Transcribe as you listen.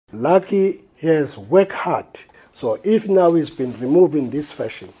Lucky he has worked hard. So if now he's been removed in this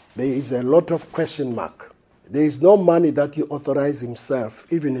fashion, there is a lot of question mark. There is no money that he authorized himself,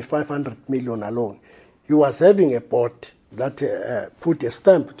 even a 500 million alone. He was having a board that put a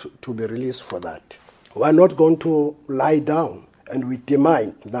stamp to be released for that. We are not going to lie down, and we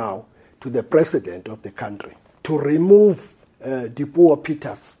demand now to the president of the country to remove Dipuo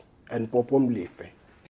Peters and Popo Molefe